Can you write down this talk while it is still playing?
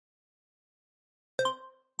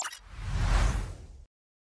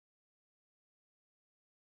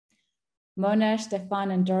Mona, Stefan,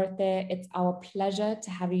 and Dorothee, it's our pleasure to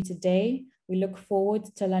have you today. We look forward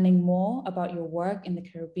to learning more about your work in the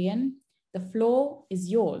Caribbean. The floor is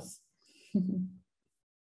yours.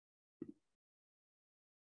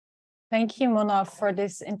 Thank you, Mona, for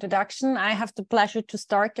this introduction. I have the pleasure to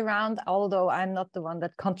start the round, although I'm not the one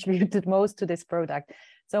that contributed most to this product.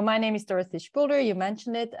 So my name is Dorothee Spuhler, you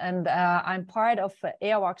mentioned it, and I'm part of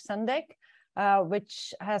EAWAG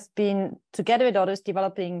which has been, together with others,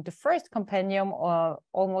 developing the first compendium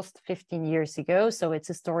almost 15 years ago. So it's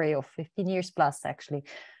a story of 15 years plus, actually.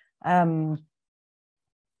 I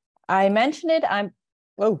mentioned it,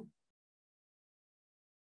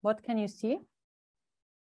 what can you see?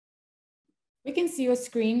 We can see your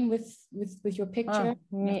screen with your picture.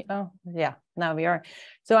 Yeah, now we are.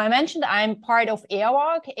 So I mentioned I'm part of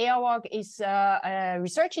EAWAG. EAWAG is a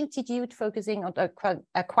research institute focusing on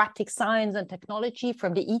aquatic science and technology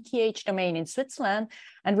from the ETH domain in Switzerland.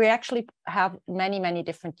 And we actually have many, many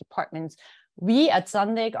different departments. We at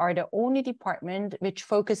Sandeg are the only department which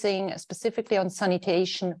focusing specifically on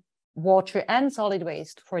sanitation, water and solid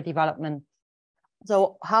waste for development.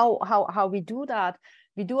 So how we do that?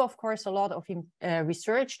 We do, of course, a lot of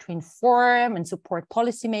research to inform and support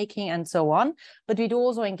policymaking and so on, but we do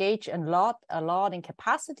also engage a lot in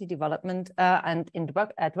capacity development and in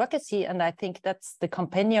advocacy. And I think that's the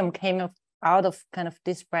compendium came out of kind of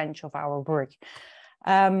this branch of our work.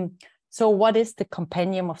 So what is the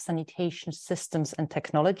Compendium of Sanitation Systems and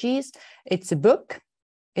Technologies? It's a book.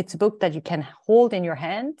 It's a book that you can hold in your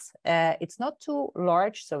hands. It's not too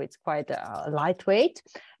large, so it's quite lightweight.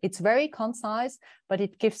 It's very concise, but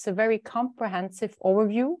it gives a very comprehensive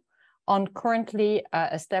overview on currently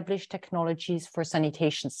established technologies for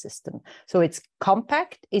sanitation system. So it's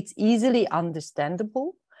compact, it's easily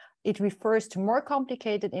understandable. It refers to more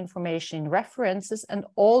complicated information in references, and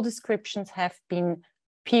all descriptions have been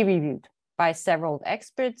peer-reviewed by several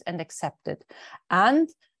experts and accepted. And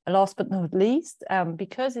last but not least,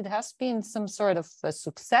 because it has been some sort of a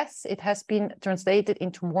success, it has been translated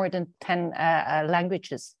into more than 10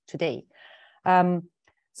 languages today.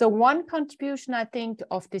 So one contribution, I think,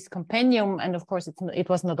 of this compendium, and of course it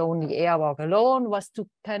was not only EAWAG alone, was to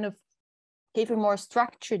kind of give a more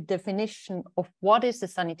structured definition of what is the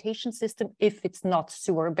sanitation system if it's not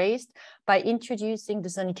sewer-based, by introducing the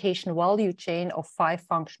sanitation value chain of 5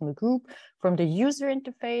 functional groups, from the user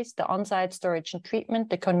interface, the on-site storage and treatment,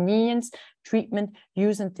 the convenience, treatment,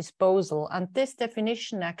 use and disposal. And this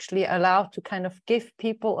definition actually allowed to kind of give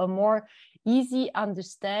people a more easy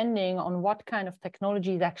understanding on what kind of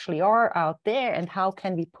technologies actually are out there and how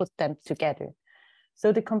can we put them together.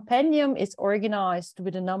 So the compendium is organized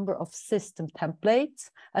with a number of system templates,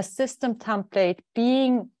 a system template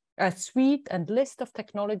being a suite and list of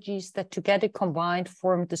technologies that together combined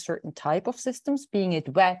formed a certain type of systems, being it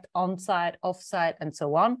wet, on-site, off-site, and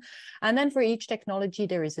so on. And then for each technology,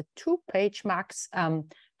 there is a 2-page max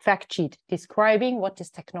fact sheet describing what this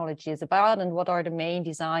technology is about and what are the main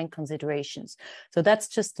design considerations. So that's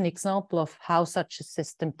just an example of how such a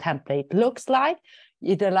system template looks like.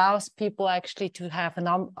 It allows people actually to have an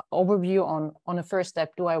overview on a first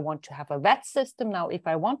step. Do I want to have a wet system? Now, if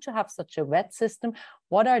I want to have such a wet system,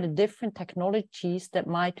 what are the different technologies that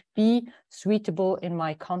might be suitable in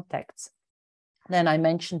my context? Then I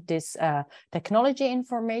mentioned this technology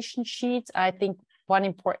information sheet. I think one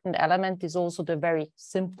important element is also the very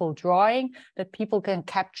simple drawing that people can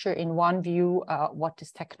capture in one view what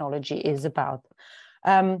this technology is about.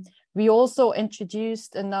 We also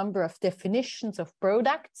introduced a number of definitions of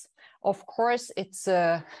products. Of course, it's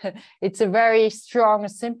a very strong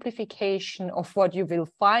simplification of what you will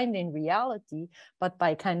find in reality, but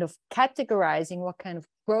by kind of categorizing what kind of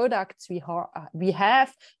products we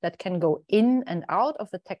have that can go in and out of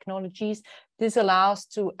the technologies, this allows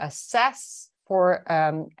to assess for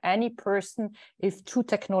any person if 2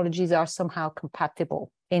 technologies are somehow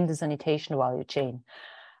compatible in the sanitation value chain.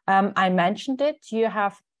 I mentioned it, you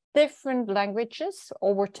have different languages,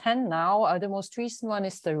 over 10 now. The most recent one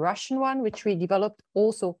is the Russian one, which we developed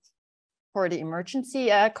also for the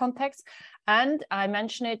emergency context. And I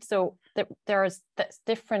mentioned it, so there is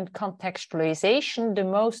different contextualization. The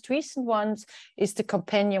most recent ones is the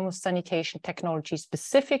Compendium of Sanitation Technology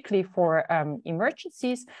specifically for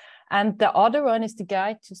emergencies. And the other one is the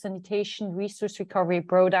Guide to Sanitation Resource Recovery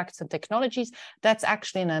Products and Technologies. That's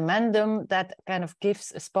actually an addendum that kind of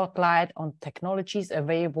gives a spotlight on technologies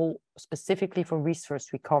available specifically for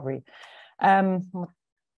resource recovery.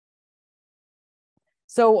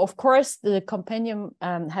 So of course, the compendium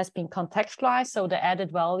has been contextualized. So the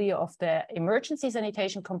added value of the emergency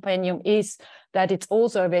sanitation compendium is that it's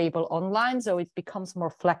also available online, so it becomes more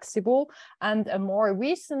flexible. And a more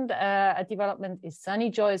recent development is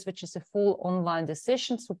SaniJoys, which is a full online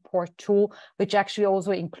decision support tool, which actually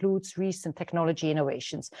also includes recent technology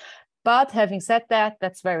innovations. But having said that,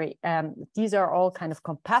 that's very, these are all kind of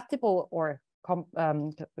compatible or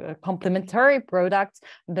complementary products.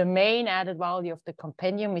 The main added value of the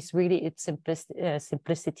compendium is really its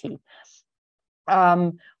simplicity.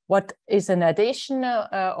 What is an addition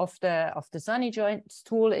of the SaniJoys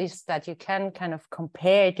tool is that you can kind of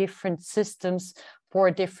compare different systems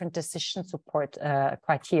for different decision support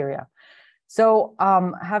criteria. So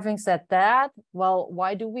having said that, well,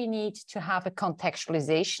 why do we need to have a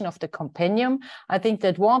contextualization of the compendium? I think the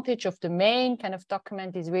advantage of the main kind of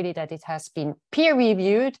document is really that it has been peer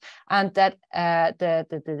reviewed and that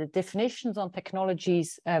the definitions on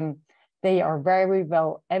technologies, they are very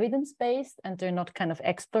well evidence-based and they're not kind of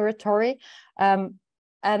exploratory. And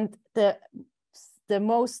the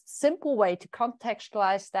most simple way to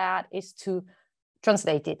contextualize that is to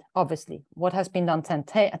translate it, obviously, what has been done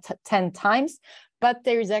 10 times, but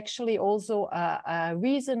there is actually also a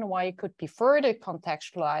reason why it could be further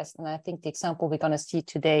contextualized. And I think the example we're going to see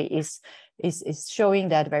today is showing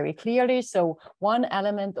that very clearly. So one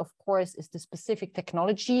element, of course, is the specific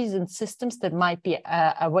technologies and systems that might be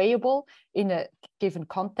available in a given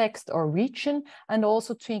context or region, and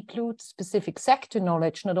also to include specific sector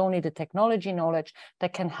knowledge, not only the technology knowledge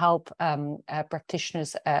that can help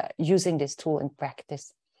practitioners using this tool in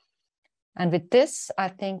practice. And with this, I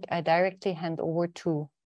think I directly hand over to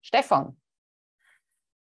Stefan.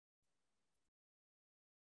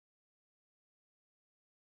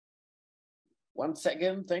 One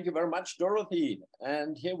second. Thank you very much, Dorothee.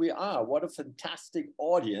 And here we are. What a fantastic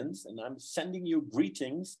audience. And I'm sending you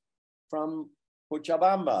greetings from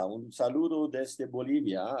Cochabamba. Un saludo desde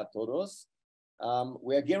Bolivia a todos.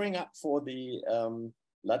 We are gearing up for the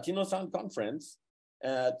Latino Sound Conference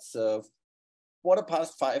at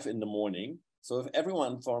 5:15 in the morning. So if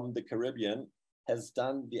everyone from the Caribbean has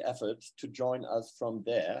done the effort to join us from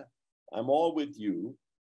there, I'm all with you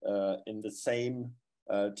in the same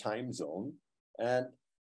time zone. And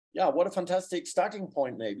yeah, what a fantastic starting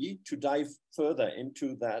point maybe to dive further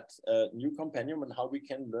into that new compendium and how we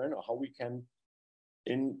can learn or how we can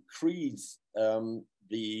increase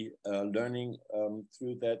the learning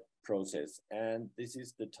through that process. And this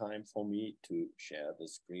is the time for me to share the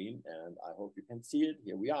screen, and I hope you can see it.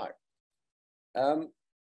 Here we are.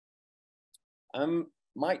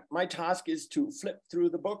 My task is to flip through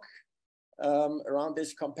the book around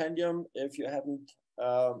this compendium. If you haven't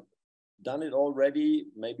done it already,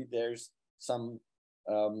 maybe there's some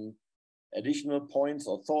additional points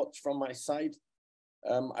or thoughts from my side.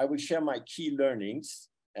 I will share my key learnings,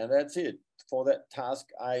 and that's it. For that task,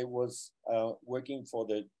 I was working for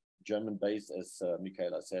the German base, as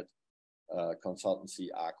Michaela said, consultancy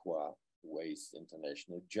Aqua Waste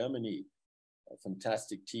International Germany, a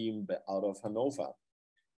fantastic team out of Hanover.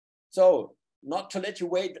 So not to let you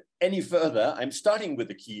wait any further, I'm starting with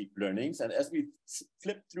the key learnings. And as we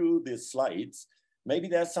flip through the slides, maybe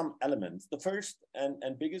there's some elements. The first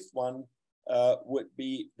and biggest one would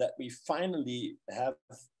be that we finally have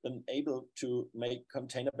been able to make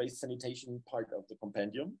container-based sanitation part of the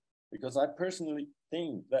compendium, because I personally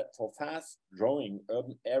think that for fast-growing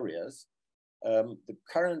urban areas, the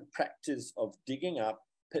current practice of digging up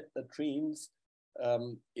pit latrines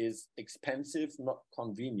is expensive, not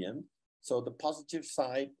convenient. So the positive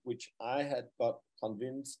side, which I had got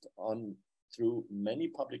convinced on through many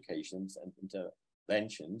publications and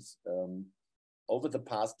interventions over the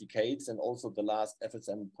past decades, and also the last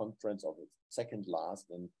FSM conference, of its second last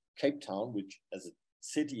in Cape Town, which as a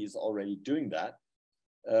city is already doing that.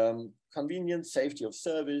 Convenience, safety of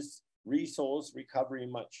service, resource recovery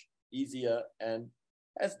much easier, and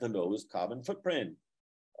has the lowest carbon footprint.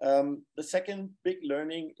 The second big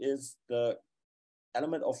learning is the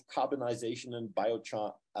element of carbonisation and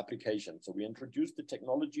biochar application. So we introduced the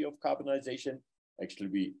technology of carbonisation. Actually,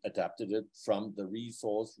 we adapted it from the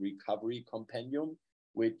resource recovery compendium,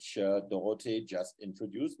 which Dorothee just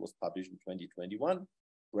introduced, was published in 2021.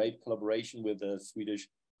 Great collaboration with the Swedish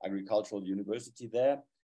Agricultural University there.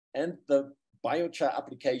 And the biochar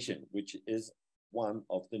application, which is one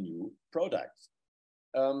of the new products.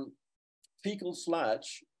 Fecal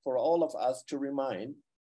sludge, for all of us to remind,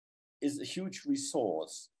 is a huge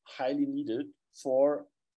resource, highly needed for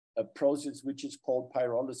a process which is called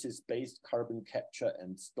pyrolysis-based carbon capture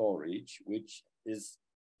and storage, which is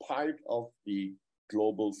part of the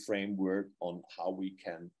global framework on how we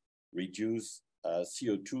can reduce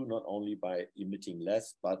CO2, not only by emitting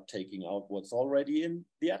less, but taking out what's already in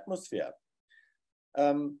the atmosphere.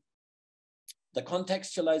 The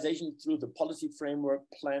contextualization through the policy framework,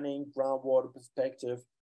 planning, groundwater perspective.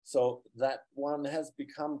 So that one has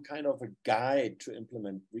become kind of a guide to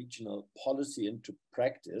implement regional policy into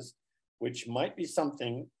practice, which might be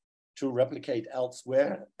something to replicate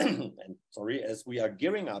elsewhere. And sorry, as we are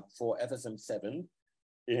gearing up for FSM 7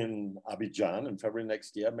 in Abidjan in February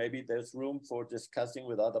next year, maybe there's room for discussing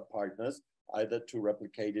with other partners, either to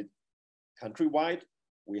replicate it countrywide.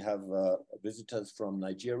 We have visitors from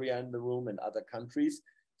Nigeria in the room and other countries.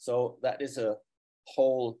 So that is a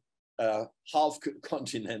whole half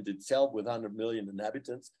continent itself with 100 million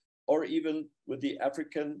inhabitants, or even with the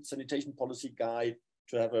African Sanitation Policy Guide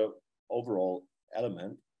to have an overall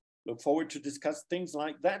element. Look forward to discuss things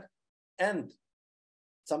like that. And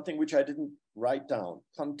something which I didn't write down,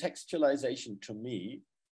 contextualization to me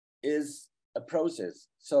is a process.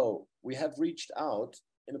 So we have reached out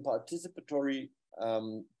in a participatory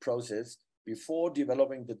process before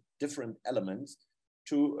developing the different elements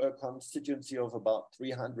to a constituency of about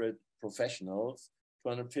 300 professionals,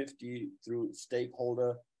 250 through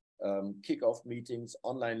stakeholder kickoff meetings,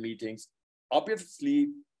 online meetings. Obviously,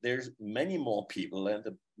 there's many more people and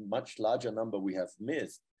a much larger number we have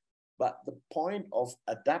missed. But the point of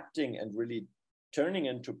adapting and really turning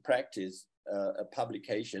into practice a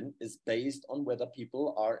publication is based on whether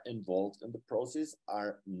people are involved in the process,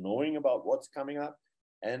 are knowing about what's coming up,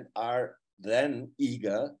 and are then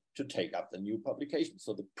eager to take up the new publication.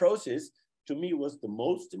 So the process to me was the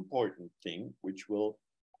most important thing, which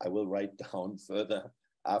I will write down further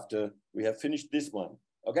after we have finished this one.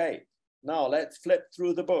 Okay, now let's flip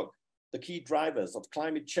through the book. The key drivers of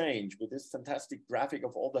climate change, with this fantastic graphic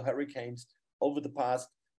of all the hurricanes over the past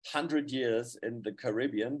 100 years in the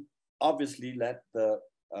Caribbean, obviously led the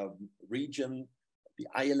region, the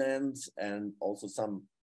islands, and also some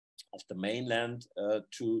of the mainland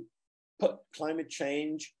to put climate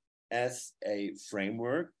change as a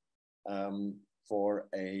framework for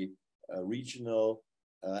a regional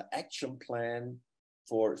action plan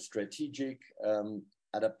for strategic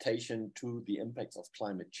adaptation to the impacts of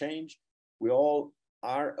climate change. We all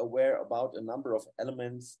are aware about a number of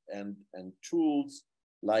elements and tools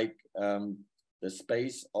like the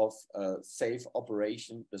space of safe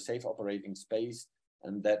operation, the safe operating space,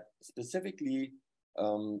 and that specifically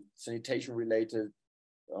sanitation related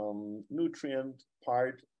nutrient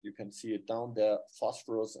part, you can see it down there,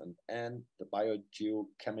 phosphorus and the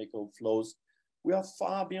biogeochemical flows. We are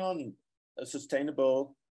far beyond a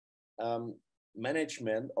sustainable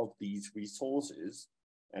management of these resources,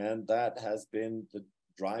 and that has been the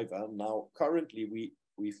driver. Now, currently,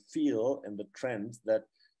 we feel in the trends that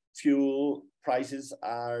fuel prices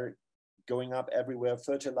are going up everywhere,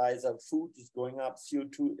 fertilizer, food is going up,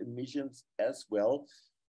 CO2 emissions as well.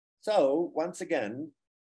 So once again,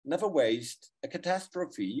 never waste a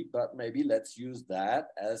catastrophe, but maybe let's use that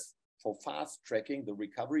as for fast tracking the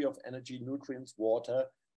recovery of energy, nutrients, water,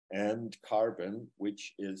 and carbon,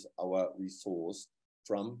 which is our resource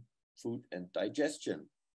from food and digestion.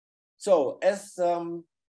 So as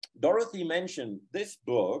Dorothee mentioned, this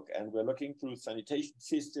book, and we're looking through sanitation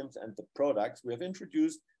systems and the products, we have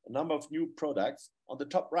introduced a number of new products. On the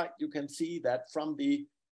top right, you can see that from the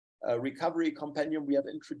recovery compendium, we have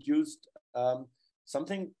introduced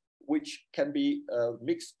something which can be a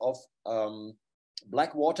mix of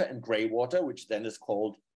black water and gray water, which then is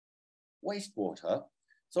called wastewater.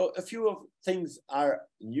 So a few of things are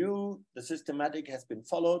new. The systematic has been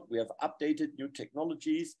followed. We have updated new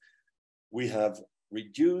technologies. We have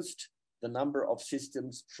reduced the number of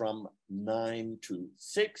systems from 9 to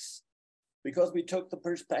 6 because we took the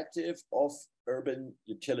perspective of urban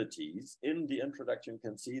utilities. In the introduction, you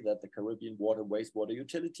can see that the Caribbean Water Wastewater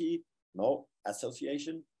Utility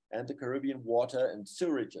Association and the Caribbean Water and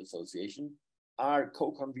Sewerage Association are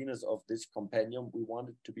co-conveners of this compendium. We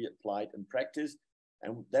wanted to be applied in practice.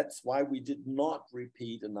 And that's why we did not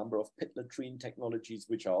repeat a number of pit latrine technologies,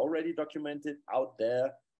 which are already documented out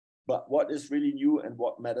there. But what is really new and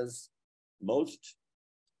what matters most,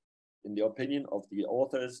 in the opinion of the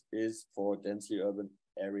authors, is for densely urban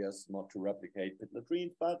areas not to replicate pit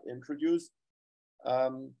latrines, but introduce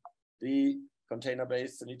the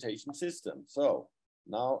container-based sanitation system. So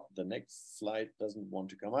now the next slide doesn't want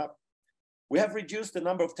to come up. We have reduced the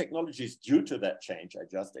number of technologies due to that change I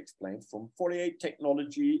just explained from 48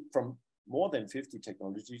 technology, from more than 50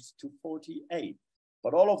 technologies to 48.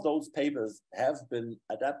 But all of those papers have been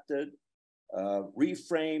adapted,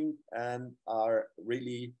 reframed, and are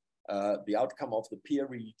really the outcome of the peer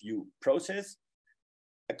review process.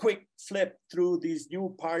 a quick flip through these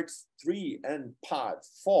new parts 3 and part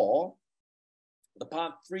 4. The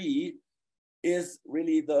part 3 is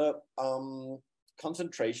really the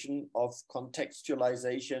concentration of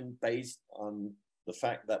contextualization based on the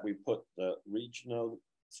fact that we put the regional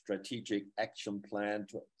strategic action plan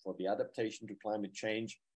for the adaptation to climate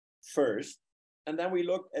change first. And then we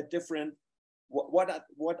look at different, what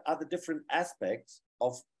are the different aspects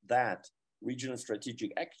of that regional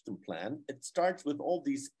strategic action plan. It starts with all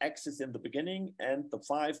these axes in the beginning and the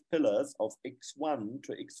 5 pillars of X1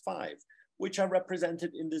 to X5, which are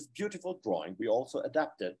represented in this beautiful drawing we also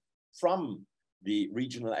adapted from the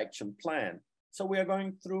regional action plan. So we are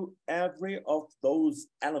going through every of those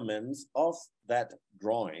elements of that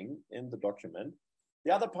drawing in the document.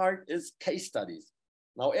 The other part is case studies.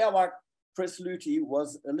 Now, EAWAG, Chris Lüthi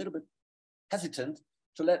was a little bit hesitant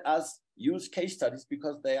to let us use case studies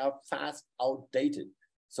because they are fast outdated.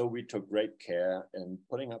 So we took great care in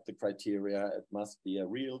putting up the criteria. It must be a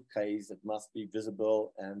real case. It must be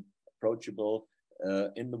visible and approachable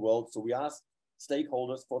in the world. So we asked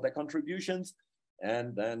stakeholders for their contributions,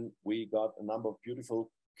 and then we got a number of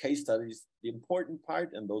beautiful case studies. The important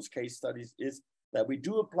part in those case studies is that we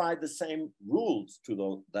do apply the same rules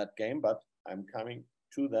to that game, but I'm coming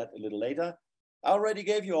to that a little later. I already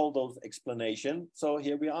gave you all those explanations. So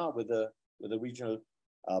here we are with the regional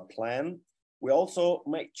plan. We also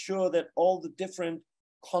make sure that all the different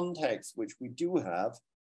contexts which we do have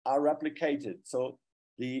are replicated. So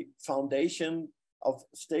the foundation of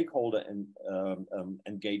stakeholder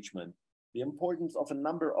engagement, the importance of a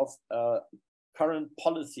number of current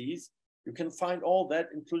policies. You can find all that,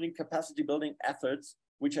 including capacity building efforts,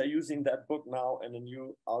 which are using that book now in a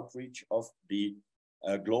new outreach of the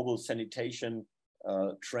global sanitation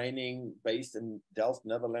training based in Delft,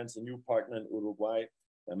 Netherlands, a new partner in Uruguay,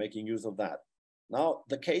 making use of that. Now,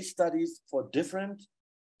 the case studies for different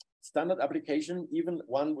standard application, even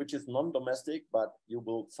one which is non-domestic, but you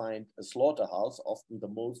will find a slaughterhouse, often the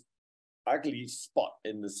most ugly spot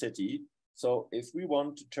in the city. So if we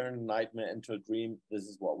want to turn a nightmare into a dream, this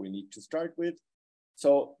is what we need to start with.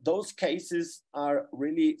 So those cases are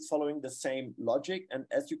really following the same logic. And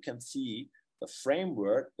as you can see, the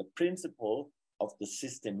framework, the principle of the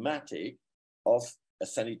systematic of a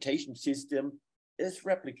sanitation system is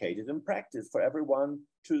replicated in practice for everyone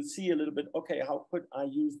to see a little bit, okay, how could I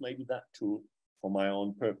use maybe that tool for my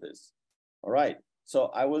own purpose? All right,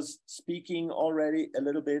 so I was speaking already a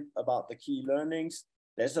little bit about the key learnings.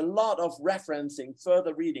 There's a lot of referencing,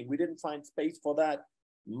 further reading. We didn't find space for that.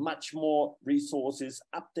 Much more resources,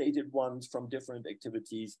 updated ones from different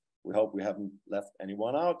activities. We hope we haven't left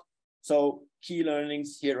anyone out. So key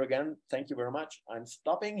learnings here again. Thank you very much. I'm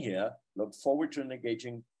stopping here. Look forward to an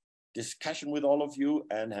engaging discussion with all of you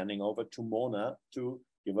and handing over to Mona to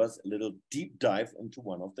give us a little deep dive into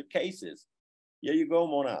one of the cases. Here you go,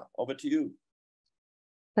 Mona. Over to you.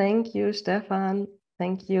 Thank you, Stefan.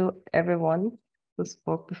 Thank you, everyone who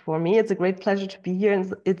spoke before me. It's a great pleasure to be here.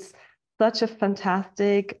 And it's such a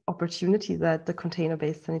fantastic opportunity that the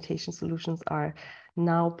container-based sanitation solutions are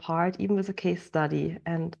now part, even with a case study.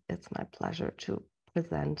 And it's my pleasure to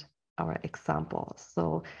present our example.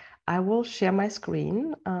 So I will share my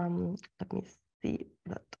screen. Let me see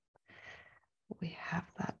that we have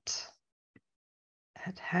that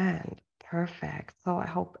at hand. Perfect. So I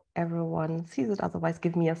hope everyone sees it. Otherwise,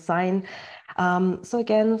 give me a sign. So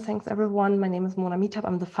again, thanks everyone. My name is Mona Mijthab.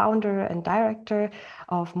 I'm the founder and director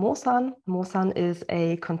of Mosan. Mosan is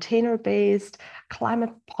a container-based,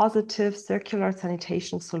 climate-positive circular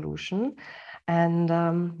sanitation solution. And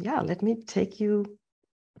yeah, let me take you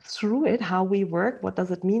through it, how we work. What does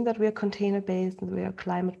it mean that we are container-based and we are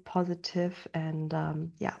climate-positive? And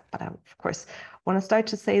yeah, but I, of course, want to start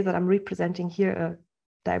to say that I'm representing here a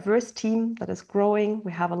diverse team that is growing.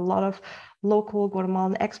 We have a lot of local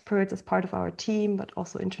Guatemalan experts as part of our team, but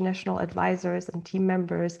also international advisors and team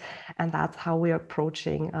members. And that's how we are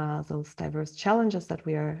approaching those diverse challenges that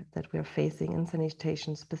we are facing in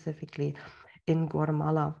sanitation, specifically in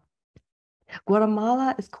Guatemala.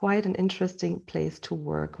 Guatemala is quite an interesting place to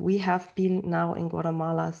work. We have been now in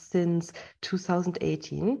Guatemala since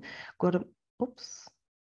 2018. Oops.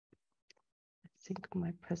 I think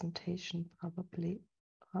my presentation probably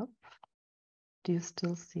up. Do you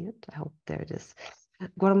still see it? I hope there it is.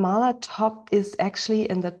 Guatemala is actually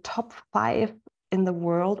in the top 5 in the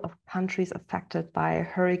world of countries affected by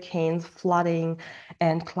hurricanes, flooding,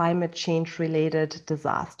 and climate change related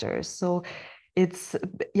disasters. So it's,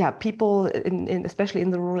 yeah, people especially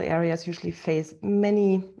in the rural areas usually face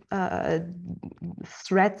many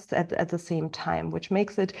threats at the same time, which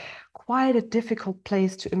makes it quite a difficult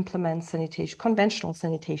place to implement conventional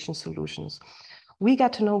sanitation solutions. We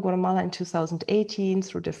got to know Guatemala in 2018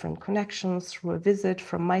 through different connections, through a visit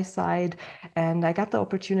from my side, and I got the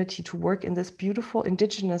opportunity to work in this beautiful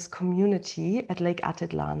indigenous community at Lake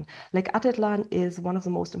Atitlan. Lake Atitlan is one of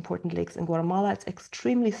the most important lakes in Guatemala. It's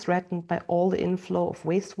extremely threatened by all the inflow of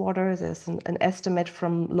wastewater. There's an estimate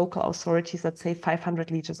from local authorities that say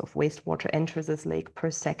 500 liters of wastewater enter this lake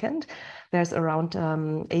per second. There's around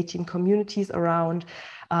 18 communities around,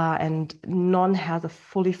 and none has a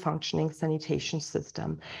fully functioning sanitation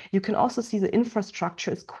system. You can also see the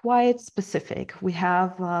infrastructure is quite specific. We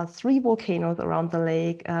have 3 volcanoes around the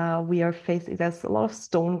lake. We are facing, there's a lot of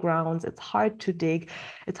stone grounds. It's hard to dig.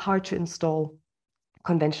 It's hard to install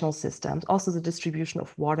conventional systems. Also, the distribution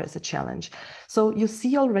of water is a challenge. So you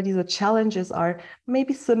see already the challenges are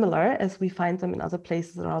maybe similar as we find them in other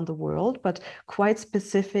places around the world, but quite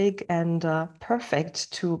specific and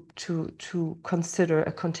perfect to consider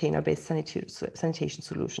a container-based sanitation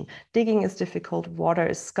solution. Digging is difficult, water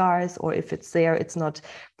is scarce, or if it's there, it's not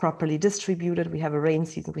properly distributed. We have a rain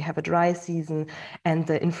season, we have a dry season, and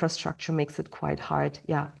the infrastructure makes it quite hard,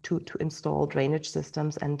 to install drainage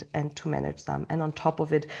systems and to manage them. And on top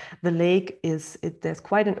of it, the lake there's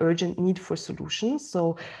quite an urgent need for solutions.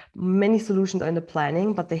 So many solutions are in the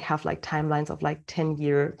planning, but they have like timelines of like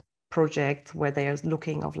 10-year projects where they are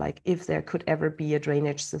looking of like if there could ever be a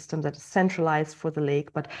drainage system that is centralized for the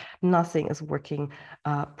lake, but nothing is working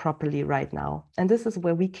properly right now. And this is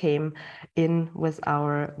where we came in with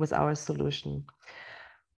our solution.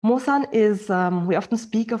 Mosan is, we often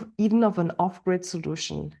speak of even of an off-grid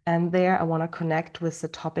solution. And there I want to connect with the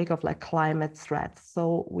topic of like climate threats.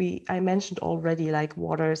 So I mentioned already like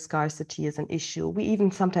water scarcity is an issue. We even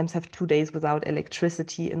sometimes have 2 days without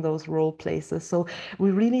electricity in those rural places. So we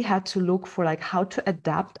really had to look for like how to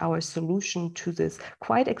adapt our solution to this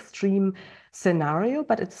quite extreme scenario,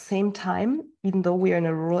 but at the same time, even though we are in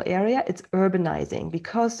a rural area, it's urbanizing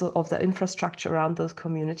because of the infrastructure around those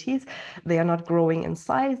communities. They are not growing in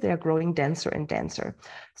size, they are growing denser and denser.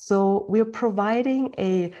 So we're providing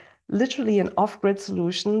literally an off-grid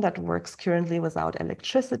solution that works currently without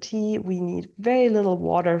electricity. We need very little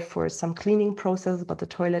water for some cleaning process, but the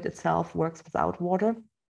toilet itself works without water.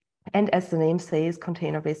 And as the name says,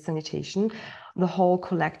 container-based sanitation, the whole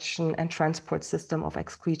collection and transport system of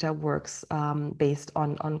excreta works based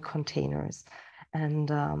on containers.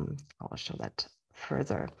 And I'll show that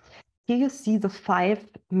further. Here you see the 5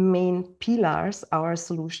 main pillars our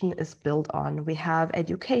solution is built on. We have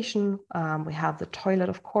education, we have the toilet,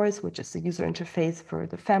 of course, which is the user interface for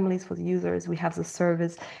the families, for the users. We have the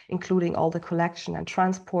service, including all the collection and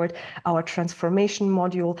transport, our transformation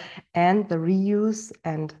module, and the reuse.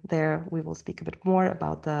 And there we will speak a bit more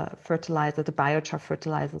about the fertilizer, the biochar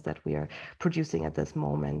fertilizers that we are producing at this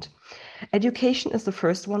moment. Education is the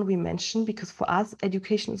first one we mentioned, because for us,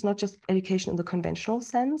 education is not just education in the conventional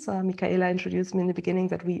sense. Michaela introduced me in the beginning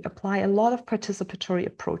that we apply a lot of participatory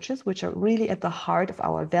approaches, which are really at the heart of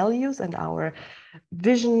our values and our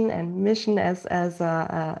vision and mission as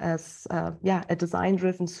a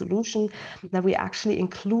design-driven solution, that we actually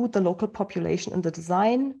include the local population in the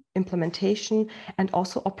design, implementation, and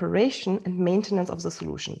also operation and maintenance of the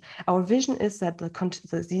solution. Our vision is that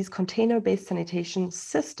these container-based sanitation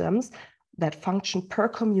systems that function per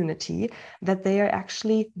community, that they are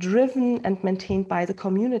actually driven and maintained by the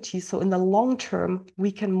community. So in the long term,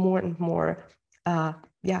 we can more and more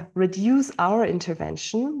reduce our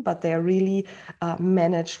intervention, but they are really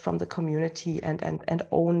managed from the community and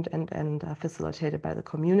owned and facilitated by the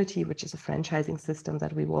community, which is a franchising system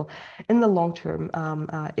that we will in the long term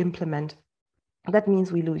implement. That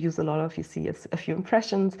means we use a lot of, you see a few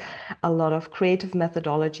impressions, a lot of creative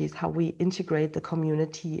methodologies, how we integrate the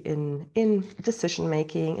community in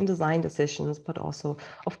decision-making, in design decisions, but also,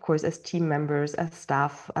 of course, as team members, as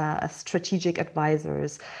staff, as strategic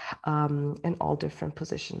advisors, in all different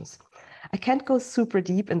positions. I can't go super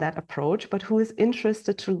deep in that approach, but who is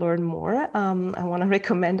interested to learn more, I want to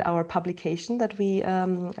recommend our publication that we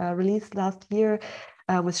released last year,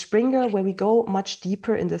 with Springer, where we go much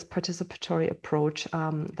deeper in this participatory approach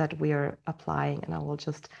that we are applying. And I will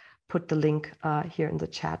just put the link here in the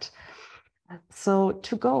chat. So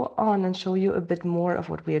to go on and show you a bit more of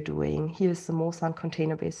what we are doing, here's the Mosan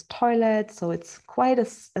container-based toilet. So it's quite a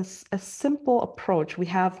simple approach.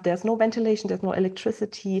 There's no ventilation, there's no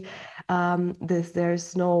electricity,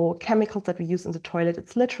 there's no chemicals that we use in the toilet.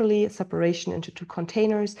 It's literally a separation into 2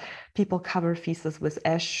 containers. People cover feces with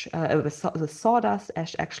ash, with sawdust.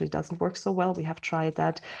 Ash actually doesn't work so well. We have tried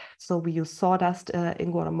that. So we use sawdust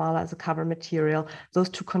in Guatemala as a cover material. Those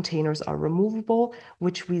 2 containers are removable,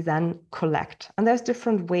 which we then collect collect. And there's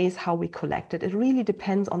different ways how we collect it. It really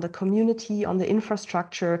depends on the community, on the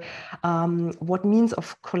infrastructure, what means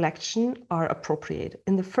of collection are appropriate.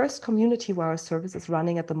 In the first community where our service is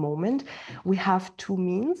running at the moment, we have two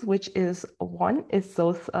means, which is one is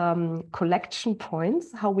those collection points,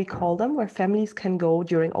 how we call them, where families can go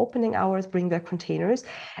during opening hours, bring their containers,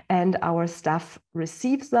 and our staff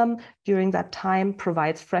receives them during that time,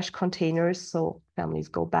 provides fresh containers. So families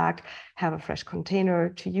go back, have a fresh container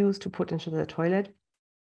to use to put into the toilet.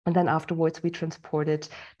 And then afterwards, we transport it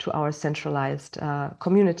to our centralized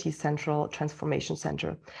community central transformation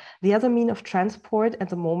center. The other mean of transport at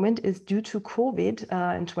the moment is due to COVID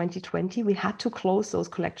in 2020, we had to close those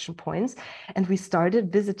collection points. And we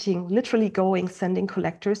started visiting, literally going, sending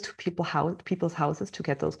collectors to people's houses to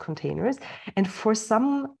get those containers. And for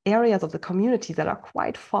some areas of the community that are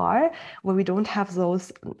quite far, where we don't have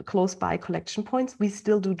those close by collection points, we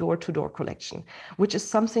still do door-to-door collection, which is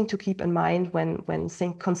something to keep in mind when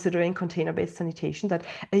considering container-based sanitation, that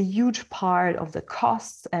a huge part of the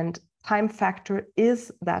costs and time factor is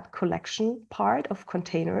that collection part of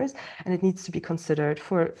containers, and it needs to be considered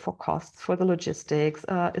for costs, for the logistics.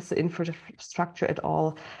 Is the infrastructure at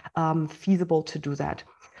all feasible to do that?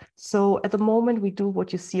 So at the moment, we do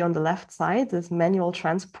what you see on the left side, this manual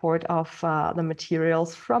transport of the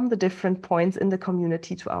materials from the different points in the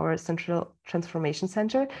community to our central transformation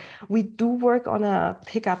center. We do work on a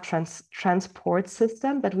pickup transport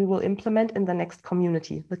system that we will implement in the next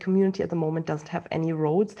community. The community at the moment doesn't have any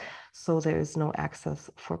roads, so there is no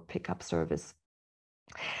access for pickup service.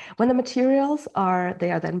 When the materials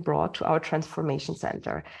they are then brought to our transformation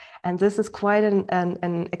center. And this is quite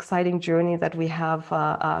an exciting journey that we have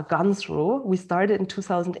gone through. We started in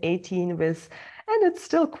 2018 with, and it's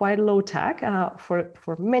still quite low tech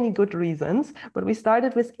for many good reasons, but we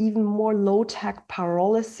started with even more low tech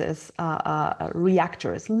pyrolysis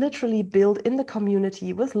reactors, literally built in the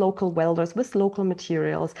community with local welders, with local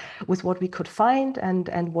materials, with what we could find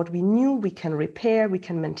and what we knew we can repair, we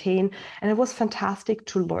can maintain. And it was fantastic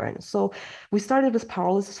to learn. So we started with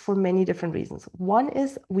pyrolysis for many different reasons. One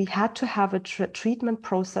is we had to have a treatment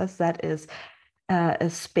process that is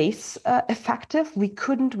space effective. We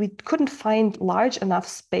couldn't find large enough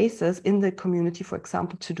spaces in the community, for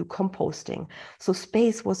example, to do composting. So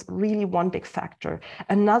space was really one big factor.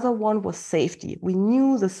 Another one was safety. We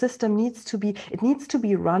knew the system needs to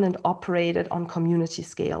be run and operated on community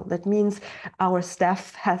scale. That means our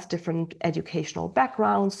staff has different educational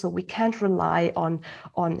backgrounds, so we can't rely on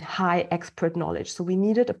high expert knowledge. So we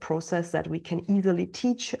needed a process that we can easily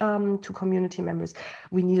teach to community members.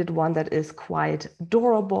 We needed one that is quite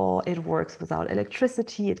durable, it works without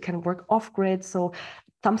electricity, it can work off-grid, so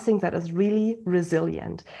something that is really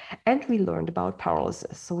resilient. And we learned about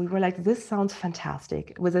pyrolysis. So we were like, this sounds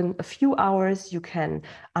fantastic. Within a few hours, you can,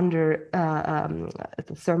 under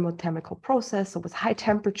the thermochemical process, so with high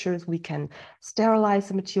temperatures, we can sterilize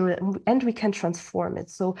the material and we can transform it.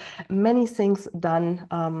 So many things done,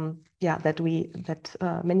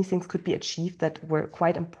 many things could be achieved that were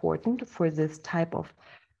quite important for this type of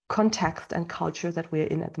context and culture that we're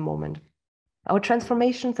in at the moment. Our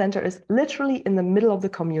transformation center is literally in the middle of the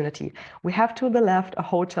community. We have to the left a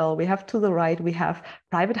hotel, we have to the right, we have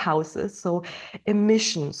private houses. So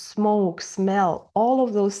emissions, smoke, smell, all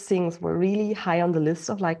of those things were really high on the list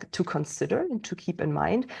of to consider and to keep in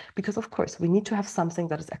mind, because of course we need to have something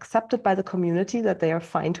that is accepted by the community, that they are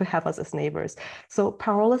fine to have us as neighbors. So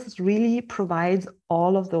pyrolysis really provides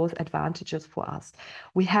all of those advantages for us.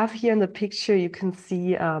 We have here in the picture, you can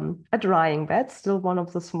see a drying bed, still one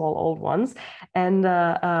of the small old ones, and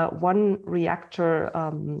one reactor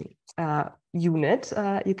unit,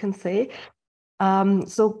 you can say.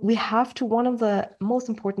 So we have to, one of the most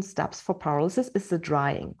important steps for pyrolysis is the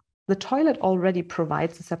drying. The toilet already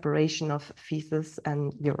provides the separation of feces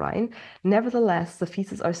and urine. Nevertheless, the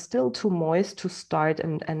feces are still too moist to start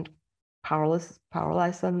and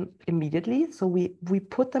pyrolyze them immediately. So we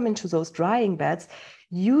put them into those drying beds,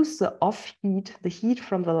 use the off heat, the heat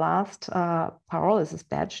from the last pyrolysis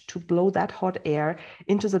batch to blow that hot air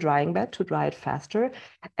into the drying bed to dry it faster.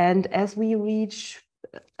 And as we reach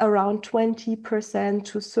around 20%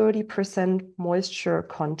 to 30% moisture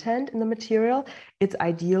content in the material, it's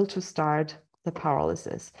ideal to start the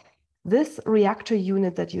pyrolysis. This reactor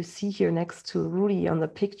unit that you see here next to Rudi on the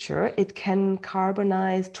picture, it can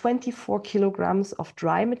carbonize 24 kilograms of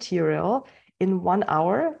dry material in 1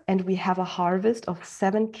 hour, and we have a harvest of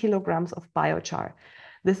 7 kilograms of biochar.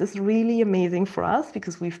 This is really amazing for us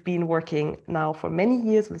because we've been working now for many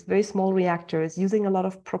years with very small reactors, using a lot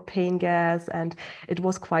of propane gas, and it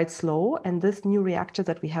was quite slow. And this new reactor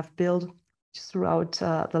that we have built throughout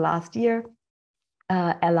the last year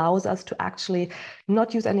allows us to actually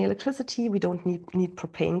not use any electricity. We don't need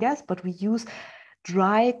propane gas, but we use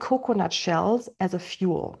dry coconut shells as a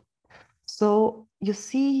fuel. So you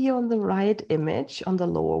see here on the right image, on the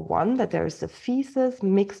lower one, that there is the feces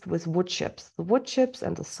mixed with wood chips. The wood chips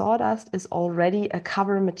and the sawdust is already a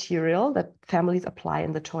cover material that families apply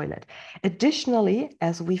in the toilet. Additionally,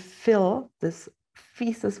 as we fill this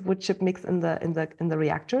feces wood chip mix in the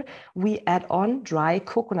reactor, we add on dry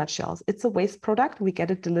coconut shells. It's a waste product. We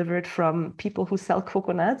get it delivered from people who sell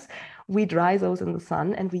coconuts. We dry those in the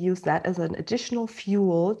sun, and we use that as an additional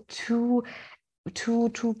fuel to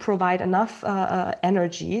provide enough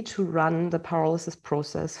energy to run the pyrolysis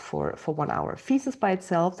process for 1 hour. Feces by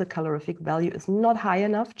itself, the calorific value is not high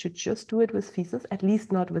enough to just do it with feces, at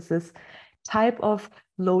least not with this type of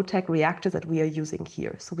low-tech reactor that we are using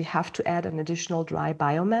here. So we have to add an additional dry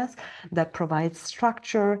biomass that provides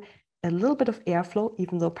structure, a little bit of airflow,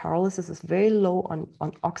 even though pyrolysis is very low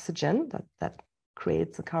on oxygen, that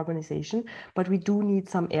creates a carbonization, but we do need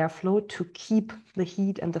some airflow to keep the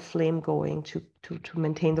heat and the flame going to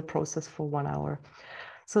maintain the process for 1 hour.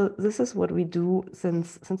 So this is what we do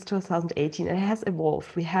since 2018, and it has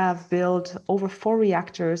evolved. We have built over 4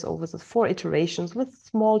 reactors over the 4 iterations with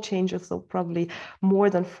small changes, so probably more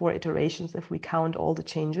than 4 iterations if we count all the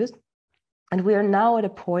changes. And we are now at a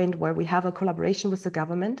point where we have a collaboration with the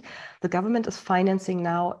government. The government is financing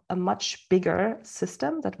now a much bigger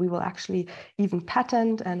system that we will actually even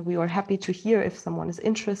patent. And we are happy to hear if someone is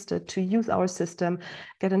interested to use our system,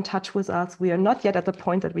 get in touch with us. We are not yet at the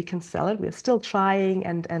point that we can sell it. We are still trying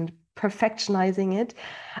and perfectionizing it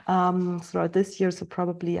throughout this year. So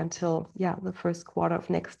probably until the first quarter of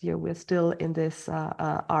next year, we're still in this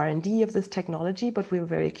R&D of this technology, but we're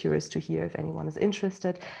very curious to hear if anyone is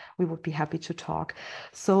interested. We would be happy to talk.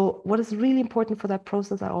 So what is really important for that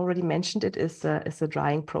process, I already mentioned it, is the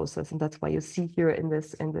drying process. And that's why you see here in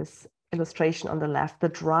this illustration on the left, the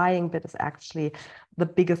drying bit is actually the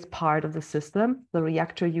biggest part of the system. The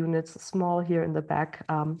reactor units, small here in the back,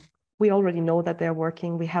 we already know that they're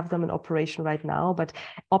working. We have them in operation right now, but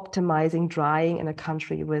optimizing drying in a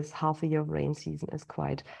country with half a year of rain season is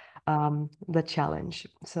quite the challenge.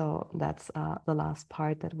 So that's the last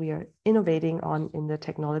part that we are innovating on in the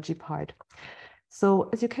technology part. So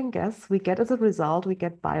as you can guess, we get as a result, we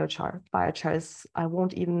get biochar. Biochar is, I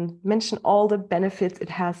won't even mention all the benefits it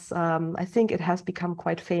has. I think it has become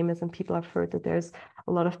quite famous and people have heard that there's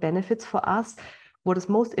a lot of benefits for us. What is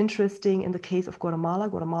most interesting in the case of Guatemala,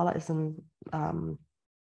 Guatemala is an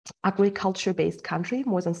agriculture-based country.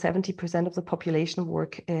 More than 70% of the population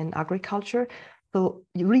work in agriculture. So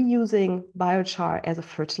reusing biochar as a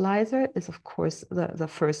fertilizer is, of course, the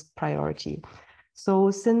first priority.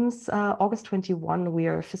 So since August 21, we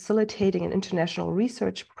are facilitating an international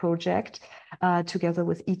research project together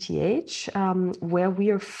with ETH, where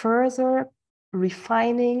we are further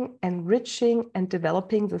refining, enriching, and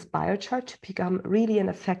developing this biochar to become really an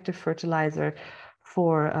effective fertilizer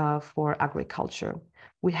for agriculture.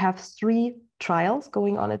 We have 3 trials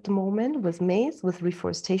going on at the moment with maize, with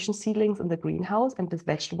reforestation seedlings in the greenhouse, and with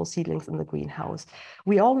vegetable seedlings in the greenhouse.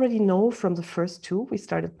 We already know from the first 2, we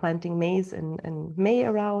started planting maize in May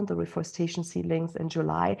around, the reforestation seedlings in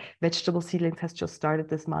July. Vegetable seedlings has just started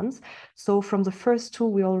this month. So from the first 2,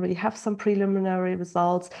 we already have some preliminary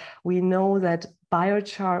results. We know that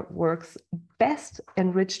biochar works best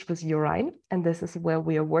enriched with urine, and this is where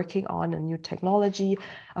we are working on a new technology,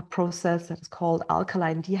 a process that is called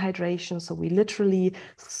alkaline dehydration. So we literally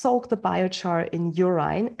soak the biochar in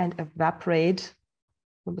urine and evaporate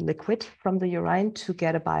the liquid from the urine to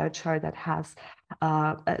get a biochar that has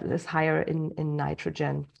is higher in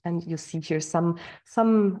nitrogen. And you see here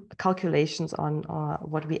some calculations on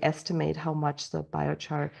what we estimate how much the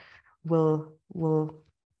biochar will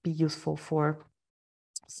be useful for.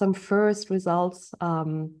 Some first results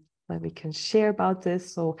that we can share about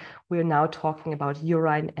this. So we're now talking about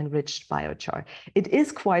urine-enriched biochar. It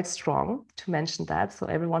is quite strong, to mention that. So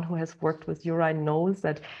everyone who has worked with urine knows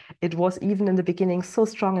that it was even in the beginning so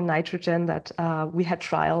strong in nitrogen that we had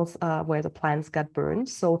trials where the plants got burned.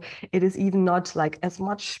 So it is even not like as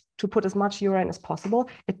much to put as much urine as possible.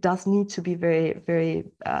 It does need to be very, very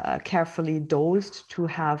carefully dosed to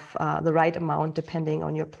have the right amount depending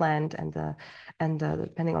on your plant and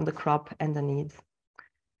depending on the crop and the needs.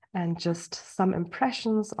 And just some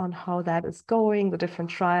impressions on how that is going, the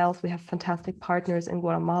different trials. We have fantastic partners in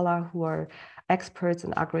Guatemala who are experts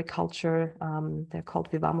in agriculture. They're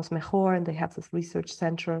called Vivamos Mejor, and they have this research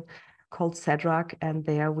center called CEDRAC, and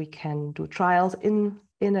there we can do trials in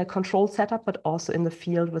a controlled setup, but also in the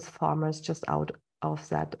field with farmers just out of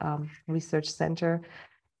that research center.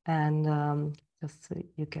 And just so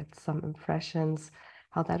you get some impressions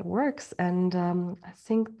how that works. And I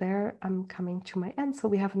think there I'm coming to my end. So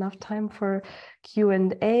we have enough time for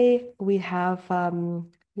Q&A. We have,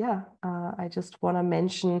 I just want to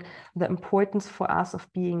mention the importance for us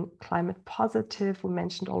of being climate positive. We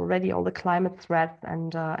mentioned already all the climate threats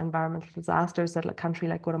and environmental disasters that a country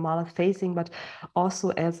like Guatemala is facing, but also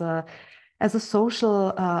as a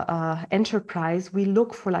social enterprise, we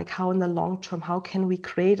look for like how in the long term, how can we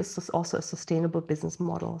create also a sustainable business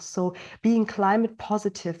model? So being climate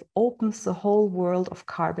positive opens the whole world of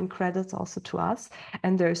carbon credits also to us.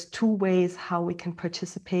 And there's two ways how we can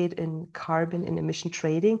participate in carbon and emission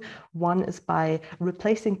trading. One is by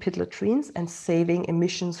replacing pit latrines and saving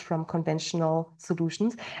emissions from conventional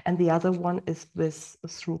solutions. And the other one is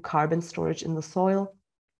through carbon storage in the soil.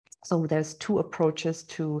 So there's two approaches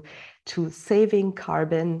to saving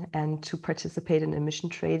carbon and to participate in emission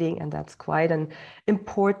trading. And that's quite an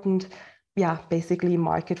important, basically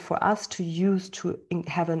market for us to use to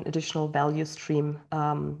have an additional value stream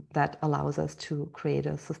that allows us to create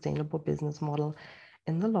a sustainable business model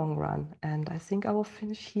in the long run. And I think I will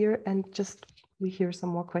finish here and we hear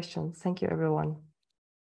some more questions. Thank you, everyone.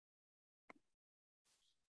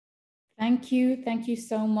 Thank you. Thank you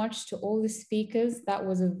so much to all the speakers. That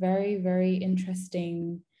was a very, very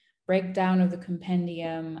interesting breakdown of the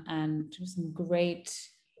compendium and some great,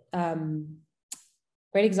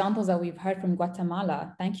 great examples that we've heard from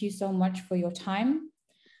Guatemala. Thank you so much for your time.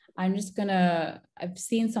 I've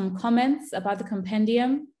seen some comments about the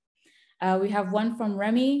compendium. We have one from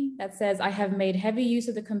Remy that says, I have made heavy use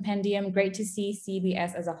of the compendium. Great to see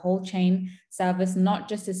CBS as a whole chain service, not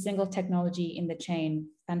just a single technology in the chain.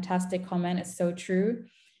 Fantastic comment, it's so true.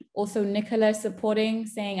 Also, Nicola supporting,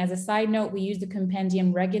 saying, as a side note, we use the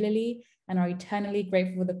compendium regularly and are eternally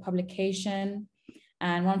grateful for the publication.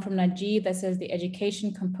 And one from Najib that says the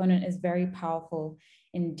education component is very powerful.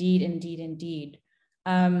 Indeed, indeed, indeed.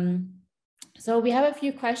 So we have a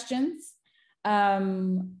few questions.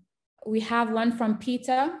 We have one from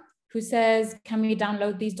Peter who says, can we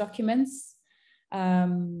download these documents?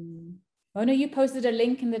 Mona, you posted a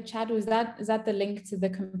link in the chat. Is that the link to the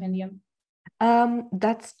compendium?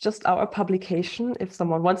 That's just our publication. If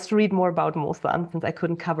someone wants to read more about Mosan, since I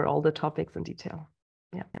couldn't cover all the topics in detail.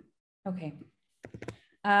 Yeah. Okay.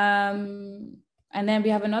 And then we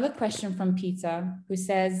have another question from Peter who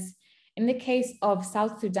says, in the case of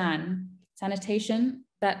South Sudan, sanitation,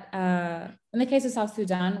 in the case of South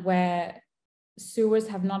Sudan, where sewers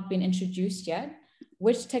have not been introduced yet,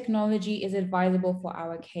 which technology is advisable for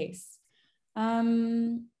our case?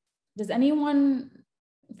 Does anyone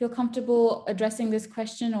feel comfortable addressing this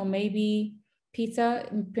question? Or maybe Peter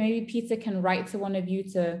can write to one of you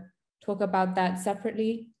to talk about that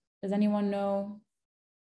separately. Does anyone know?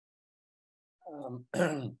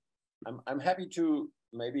 I'm happy to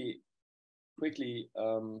maybe quickly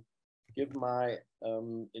give my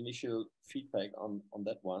initial feedback on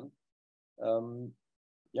that one.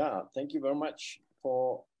 Thank you very much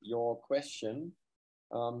for your question.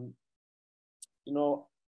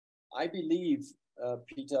 I believe,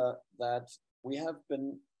 Peter, that we have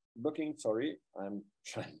been looking, sorry, I'm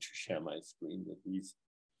trying to share my screen with these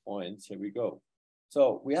points. Here we go.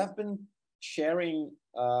 So we have been sharing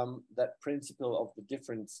that principle of the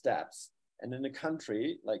different steps. And in a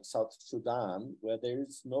country like South Sudan, where there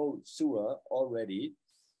is no sewer already,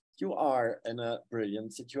 you are in a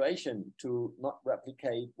brilliant situation to not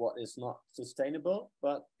replicate what is not sustainable,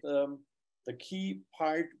 but the key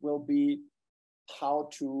part will be how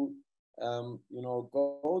to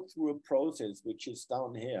go through a process which is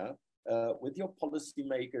down here with your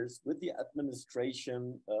policymakers, with the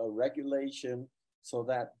administration, regulation, so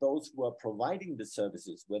that those who are providing the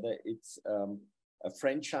services, whether it's a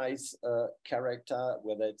franchise character,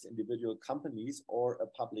 whether it's individual companies or a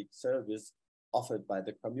public service offered by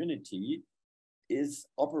the community, is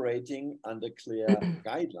operating under clear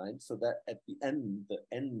guidelines so that at the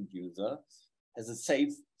end user has a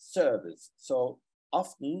safe service. So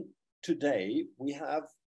often today we have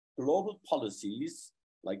global policies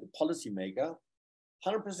like the policymaker,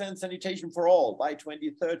 100% sanitation for all by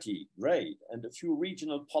 2030, great, and a few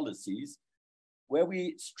regional policies. Where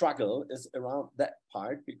we struggle is around that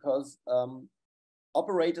part because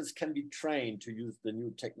operators can be trained to use the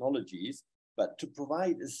new technologies, but to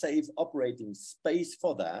provide a safe operating space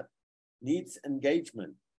for that needs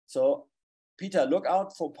engagement. So Peter, look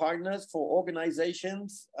out for partners, for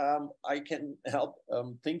organizations. I can help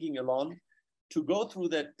thinking along to go through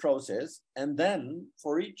that process, and then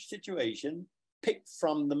for each situation, pick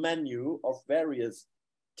from the menu of various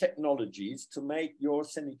technologies to make your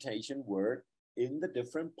sanitation work in the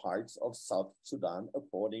different parts of South Sudan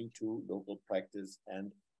according to local practice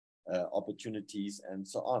and opportunities and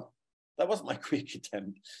so on. That was my quick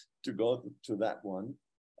attempt to go to that one.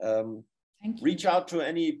 Reach out to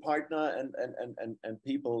any partner and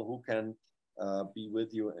people who can be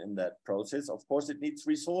with you in that process. Of course, it needs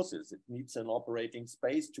resources. It needs an operating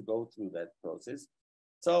space to go through that process.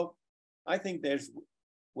 So I think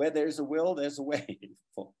where there's a will, there's a way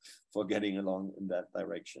for getting along in that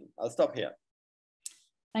direction. I'll stop here.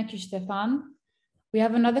 Thank you, Stefan. We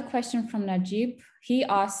have another question from Najib. He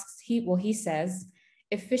asks, he says,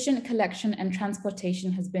 efficient collection and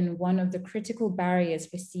transportation has been one of the critical barriers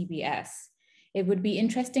for CBS. It would be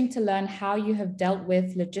interesting to learn how you have dealt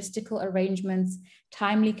with logistical arrangements,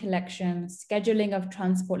 timely collection, scheduling of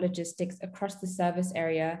transport logistics across the service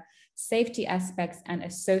area, safety aspects, and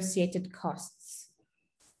associated costs.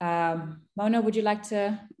 Mona, would you like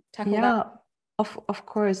to tackle that? Of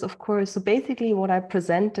course. So basically what I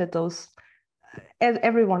presented, those,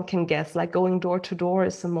 everyone can guess, like going door to door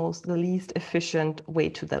is the least efficient way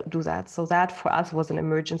to do that. So that for us was an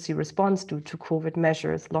emergency response due to COVID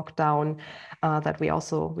measures, lockdown, we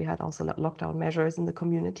had also lockdown measures in the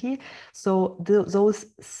community. So those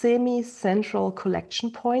semi-central collection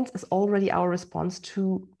points is already our response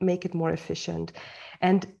to make it more efficient.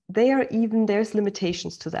 And there's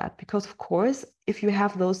limitations to that, because of course, if you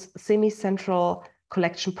have those semi-central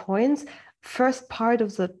collection points, first part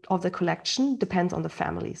of the collection depends on the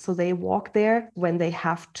family. So they walk there when they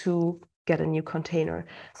have to get a new container.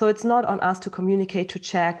 So it's not on us to communicate, to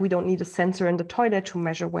check. We don't need a sensor in the toilet to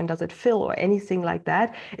measure when does it fill or anything like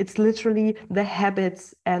that. It's literally the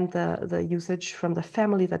habits and the usage from the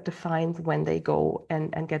family that defines when they go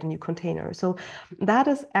and get a new container. So that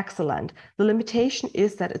is excellent. The limitation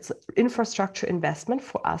is that it's infrastructure investment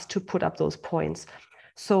for us to put up those points.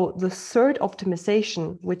 So the third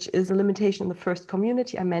optimization, which is a limitation in the first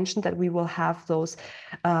community, I mentioned that we will have those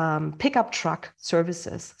pickup truck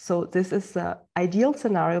services. So this is the ideal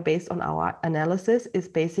scenario based on our analysis, is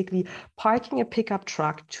basically parking a pickup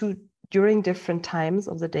truck during different times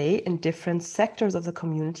of the day in different sectors of the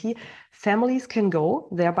community. Families can go,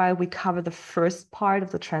 thereby we cover the first part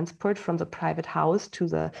of the transport from the private house to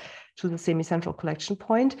the semi-central collection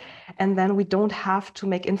point. And then we don't have to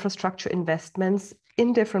make infrastructure investments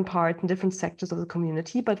in different parts, in different sectors of the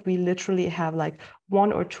community, but we literally have like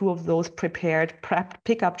one or two of those prepped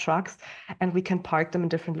pickup trucks, and we can park them in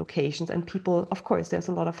different locations. And people, of course, there's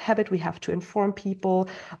a lot of habit. We have to inform people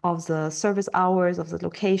of the service hours, of the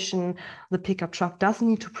location. The pickup truck does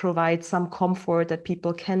need to provide some comfort, that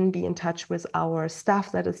people can be in touch with our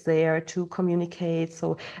staff that is there to communicate.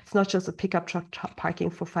 So it's not just a pickup truck parking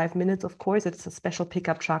for 5 minutes. Of course, it's a special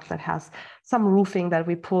pickup truck that has some roofing that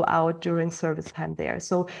we pull out during service time there.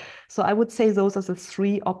 So I would say those are the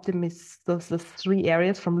three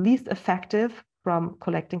areas, from least effective, from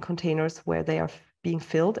collecting containers where they are being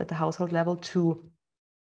filled at the household level, to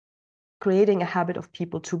creating a habit of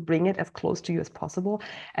people to bring it as close to you as possible.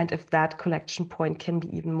 And if that collection point can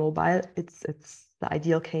be even mobile, it's the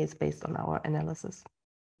ideal case based on our analysis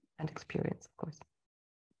and experience, of course.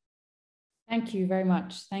 Thank you very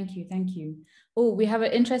much. Thank you. Oh, we have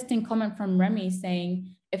an interesting comment from Remy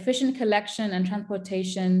saying efficient collection and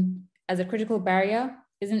transportation as a critical barrier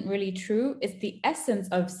isn't really true. It's the essence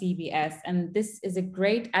of CBS, and this is a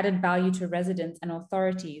great added value to residents and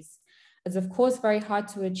authorities. It's of course very hard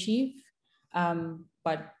to achieve,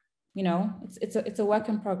 but you know, it's a work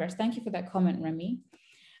in progress. Thank you for that comment, Remy.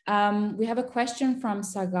 We have a question from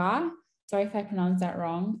Sagar. Sorry if I pronounced that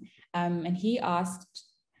wrong. And he asked,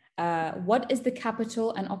 what is the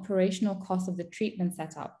capital and operational cost of the treatment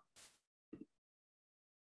setup?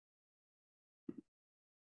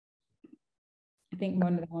 I think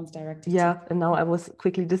one of the ones directed. Yeah, and now I was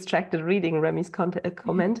quickly distracted reading Remy's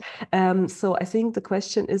comment. So I think the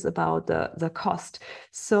question is about the cost.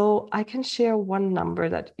 So I can share one number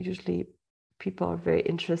that usually people are very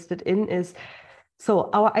interested in is,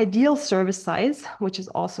 so our ideal service size, which is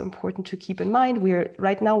also important to keep in mind,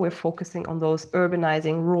 right now we're focusing on those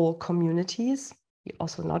urbanizing rural communities. We're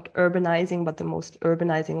also not urbanizing, but the most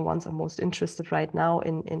urbanizing ones are most interested right now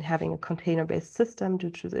in having a container-based system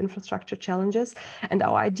due to the infrastructure challenges. And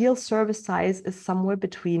our ideal service size is somewhere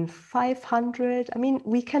between 500. I mean,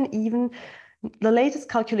 we can even, the latest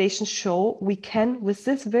calculations show we can, with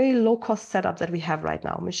this very low-cost setup that we have right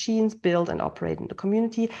now, machines built and operate in the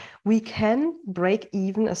community, we can break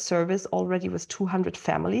even a service already with 200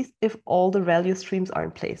 families if all the value streams are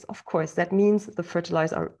in place. Of course, that means the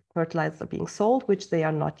fertilizers are fertilizers are being sold, which they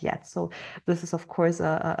are not yet. So this is, of course,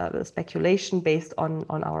 a speculation based on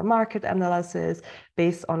our market analysis,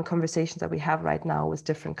 based on conversations that we have right now with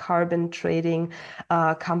different carbon trading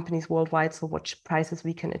companies worldwide, so what prices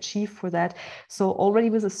we can achieve for that. So already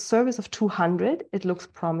with a service of 200, it looks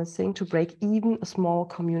promising to break even a small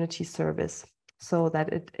community service so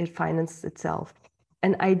that it finances itself.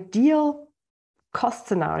 An ideal cost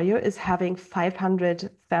scenario is having 500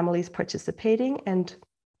 families participating and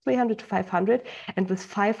 300 to 500. And with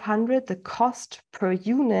 500, the cost per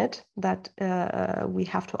unit that we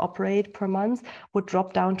have to operate per month would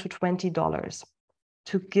drop down to $20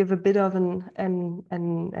 to give a bit of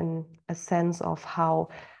a sense of how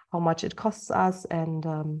much it costs us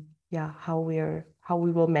and yeah, how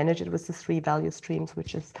we will manage it with the 3 value streams,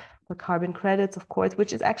 which is the carbon credits, of course,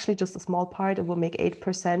 which is actually just a small part. It will make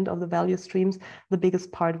 8% of the value streams. The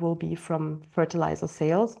biggest part will be from fertilizer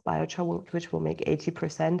sales, biochar, which will make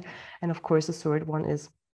 80%. And of course, the third one is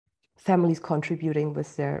families contributing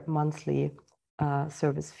with their monthly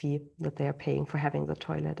service fee that they are paying for having the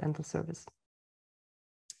toilet and the service.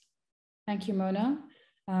 Thank you, Mona.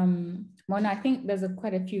 Mona, I think there's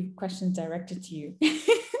quite a few questions directed to you.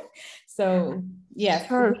 So yes,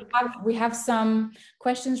 sure. we have some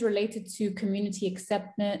questions related to community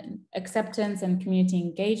acceptance and community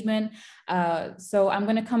engagement. So I'm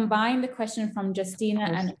going to combine the question from Justina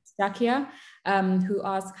and Zakia, who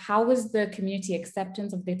asked, how was the community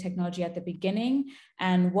acceptance of the technology at the beginning?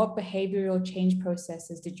 And what behavioral change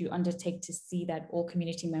processes did you undertake to see that all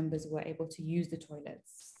community members were able to use the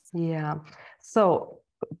toilets? Yeah, so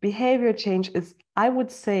behavior change is, I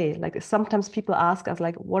would say, like sometimes people ask us,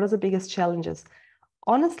 like, what are the biggest challenges?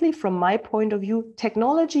 Honestly, from my point of view,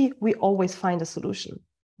 technology, we always find a solution.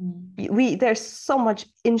 There's so much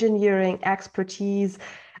engineering expertise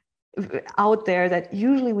out there that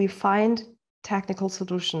usually we find technical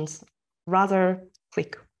solutions rather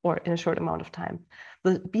quick or in a short amount of time.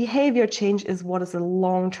 The behavior change is what is a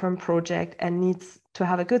long-term project and needs to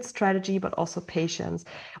have a good strategy, but also patience.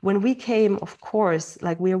 When we came, of course,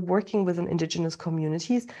 like we are working with indigenous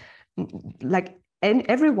communities, like, and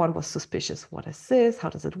everyone was suspicious. What is this? How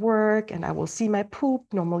does it work? And I will see my poop.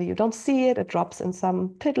 Normally you don't see it. It drops in some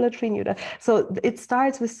pit latrine. So it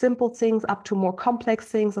starts with simple things up to more complex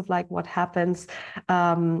things of like what happens.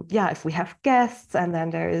 Yeah, if we have guests and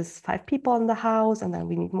then there is 5 people in the house and then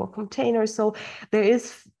we need more containers. So there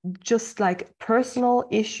is just like personal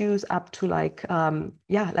issues up to like,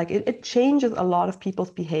 yeah, like it changes a lot of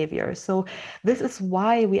people's behavior. So this is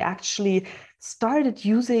why we actually started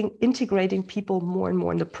integrating people more and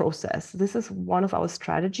more in the process. This is one of our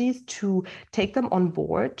strategies to take them on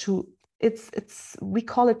board. We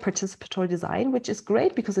call it participatory design, which is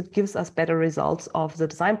great because it gives us better results of the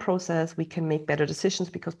design process. We can make better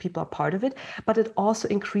decisions because people are part of it, but it also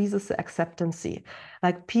increases the acceptancy.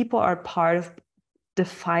 Like people are part of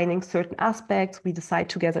defining certain aspects. We decide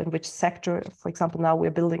together in which sector. For example, now we're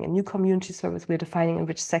building a new community service. We're defining in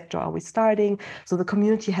which sector are we starting. So the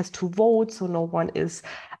community has to vote, so no one is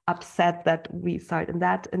upset that we start in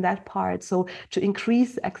that part. So to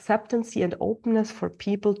increase acceptancy and openness for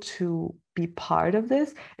people to be part of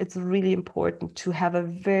this, it's really important to have a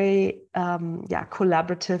very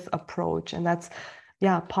collaborative approach. And that's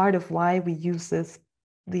part of why we use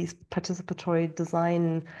these participatory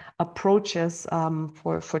design approaches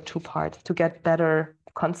for 2 parts, to get better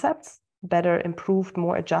concepts, better improved,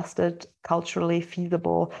 more adjusted, culturally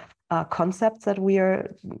feasible concepts that we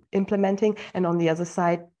are implementing. And on the other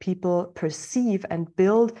side, people perceive and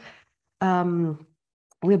build,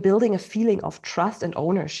 we're building a feeling of trust and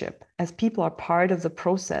ownership. As people are part of the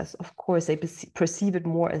process, of course, they perceive it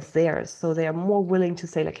more as theirs. So they are more willing to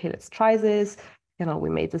say like, hey, let's try this. You know,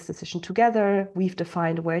 we made this decision together. We've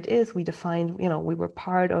defined where it is. We defined, you know, we were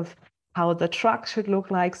part of how the truck should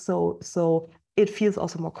look like. So it feels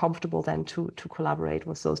also more comfortable then to collaborate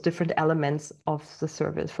with those different elements of the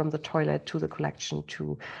service, from the toilet to the collection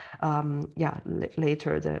to,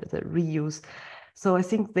 later the reuse. So I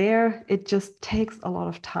think there it just takes a lot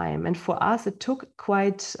of time. And for us, it took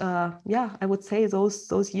quite, I would say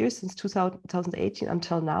those years since 2018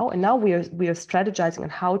 until now. And now we are strategizing on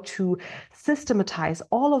how to systematize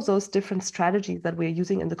all of those different strategies that we're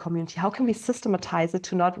using in the community. How can we systematize it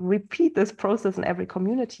to not repeat this process in every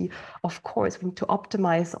community? Of course, we need to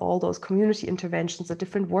optimize all those community interventions, the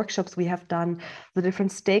different workshops we have done, the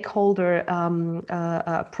different stakeholder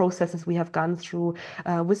processes we have gone through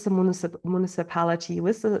with the municipality,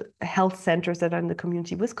 with the health centers that are in the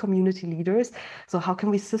community, with community leaders. So how can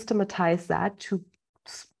we systematize that to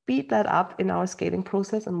speed that up in our scaling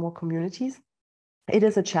process and more communities? It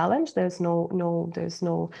is a challenge. There's no,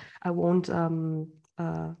 I won't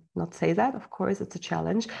not say that. Of course, it's a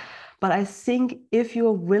challenge. But I think if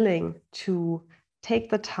you're willing to take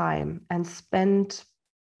the time and spend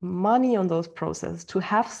money on those processes, to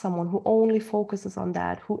have someone who only focuses on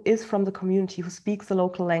that, who is from the community, who speaks the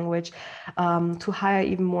local language, to hire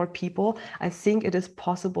even more people, I think it is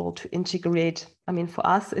possible to integrate. I mean, for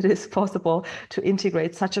us, it is possible to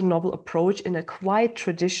integrate such a novel approach in a quite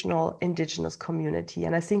traditional indigenous community.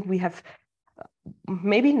 And I think we have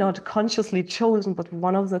maybe not consciously chosen, but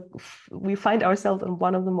we find ourselves in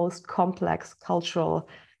one of the most complex cultural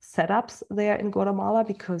setups there in Guatemala,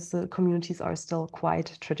 because the communities are still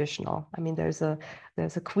quite traditional. I mean, there's a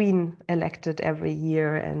queen elected every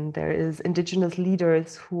year, and there is indigenous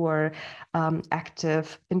leaders who are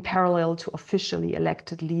active in parallel to officially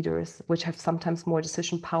elected leaders, which have sometimes more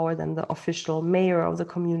decision power than the official mayor of the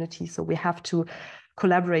community. So we have to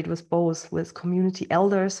collaborate with both, with community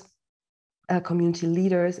elders, community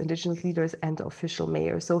leaders, indigenous leaders, and the official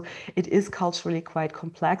mayor. So it is culturally quite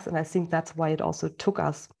complex. And I think that's why it also took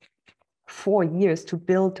us 4 years to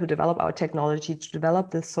develop our technology, to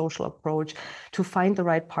develop this social approach, to find the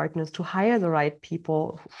right partners, to hire the right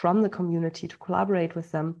people from the community, to collaborate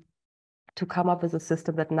with them, to come up with a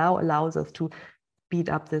system that now allows us to speed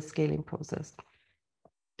up this scaling process.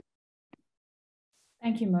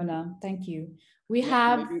 Thank you, Mona. Thank you. We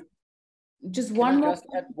have just one more. Just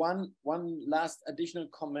add one last additional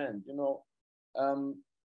comment. You know,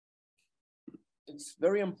 it's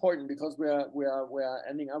very important, because we are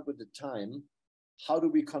ending up with the time. How do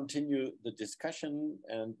we continue the discussion,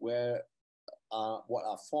 and what are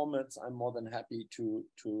formats? I'm more than happy to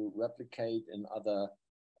replicate in other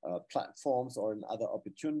platforms or in other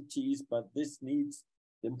opportunities. But this needs,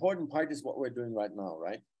 the important part is what we're doing right now,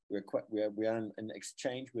 right? We are in an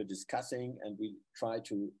exchange, we're discussing, and we try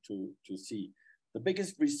to see. The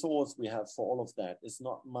biggest resource we have for all of that is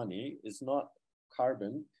not money, it's not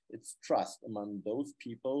carbon, it's trust among those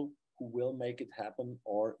people who will make it happen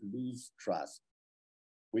or lose trust,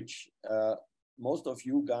 which most of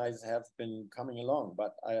you guys have been coming along.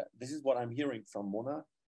 But this is what I'm hearing from Mona,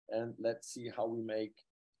 and let's see how we make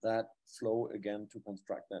that flow again to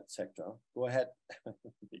construct that sector. Go ahead,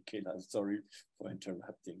 Michaela, sorry for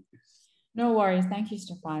interrupting. No worries, thank you,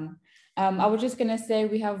 Stefan. I was just gonna say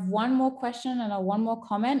we have one more question and one more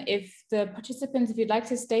comment. If the participants, if you'd like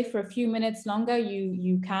to stay for a few minutes longer,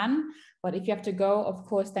 you can, but if you have to go, of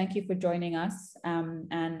course, thank you for joining us,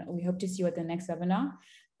 and we hope to see you at the next webinar.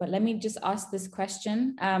 But let me just ask this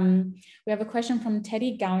question. We have a question from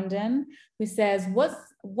Teddy Gounden, who says,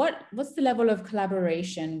 what's the level of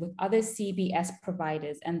collaboration with other CBS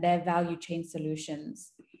providers and their value chain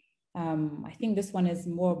solutions? I think this one is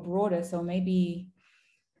more broader, so maybe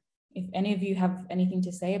if any of you have anything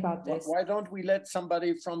to say about this. Why don't we let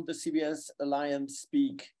somebody from the CBS Alliance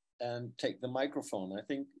speak and take the microphone? I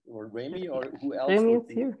think, or Remy, or who else Remy would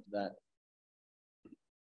is do here. that?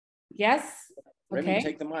 Yes. Remy, Okay.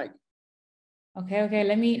 take the mic. Okay.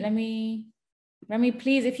 Let me. Remy,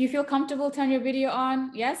 please, if you feel comfortable, turn your video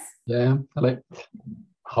on. Yes. Yeah. Hello.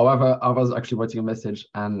 However, I was actually writing a message,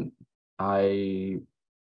 and I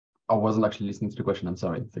wasn't actually listening to the question. I'm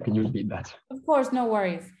sorry. So can you repeat that? Of course, no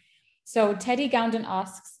worries. So Teddy Gounden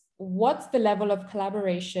asks, what's the level of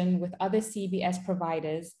collaboration with other CBS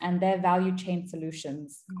providers and their value chain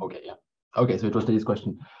solutions? Okay. Yeah. Okay. So it was Teddy's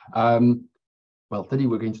question. Well, Teddy,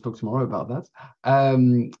 we're going to talk tomorrow about that.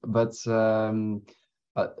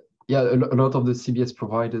 Yeah, a lot of the CBS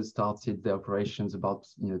providers started their operations about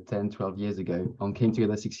 10, 12 years ago, and came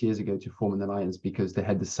together 6 years ago to form an alliance, because they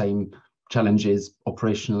had the same challenges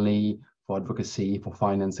operationally, for advocacy, for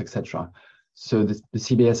finance, etc. So the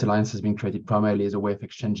CBS Alliance has been created primarily as a way of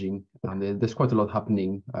exchanging, and there's quite a lot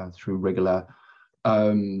happening through regular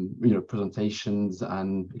presentations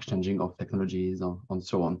and exchanging of technologies and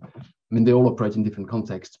so on. I mean, they all operate in different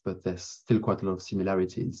contexts, but there's still quite a lot of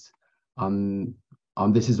similarities.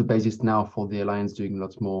 And this is the basis now for the Alliance doing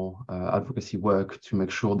lots more advocacy work to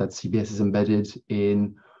make sure that CBS is embedded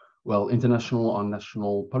in, well, international and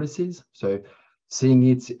national policies. So seeing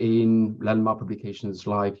it in landmark publications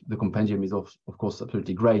like the Compendium is of course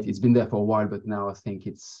absolutely great. It's been there for a while, but now I think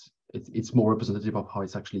it's more representative of how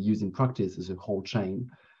it's actually used in practice as a whole chain.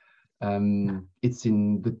 It's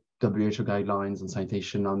in the WHO guidelines and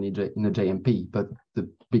sanitation and in the JMP, but the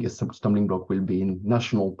biggest stumbling block will be in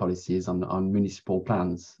national policies and municipal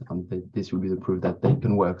plans, and this will be the proof that they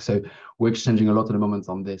can work. So we're exchanging a lot at the moment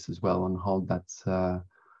on this as well, on how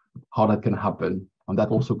that can happen, and that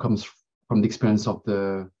also comes from the experience of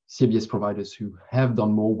the CBS providers who have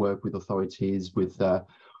done more work with authorities, with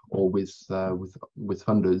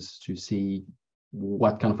funders, to see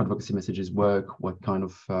what kind of advocacy messages work, what kind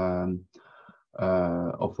of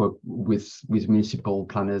of work with municipal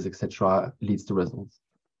planners, etc., leads to results.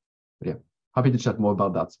 But yeah, happy to chat more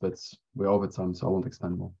about that, but we're over time, so I won't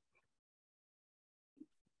expand more.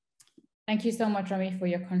 Thank you so much, Remy, for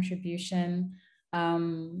your contribution.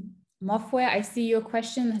 Mofwe, I see your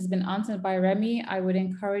question has been answered by Remy. I would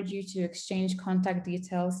encourage you to exchange contact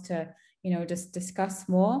details to, just discuss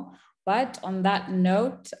more. But on that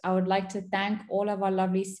note, I would like to thank all of our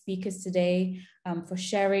lovely speakers today for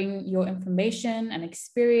sharing your information and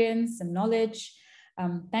experience and knowledge.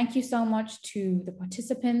 Thank you so much to the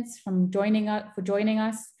participants for joining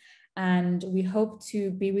us. And we hope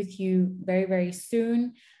to be with you very, very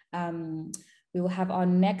soon. We will have our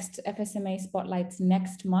next FSMA Spotlights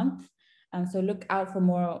next month. So look out for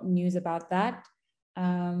more news about that.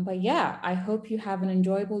 But yeah, I hope you have an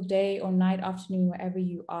enjoyable day or night, afternoon, wherever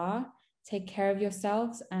you are. Take care of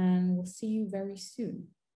yourselves and we'll see you very soon.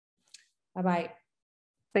 Bye-bye.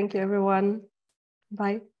 Thank you, everyone.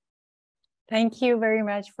 Bye. Thank you very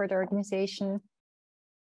much for the organization.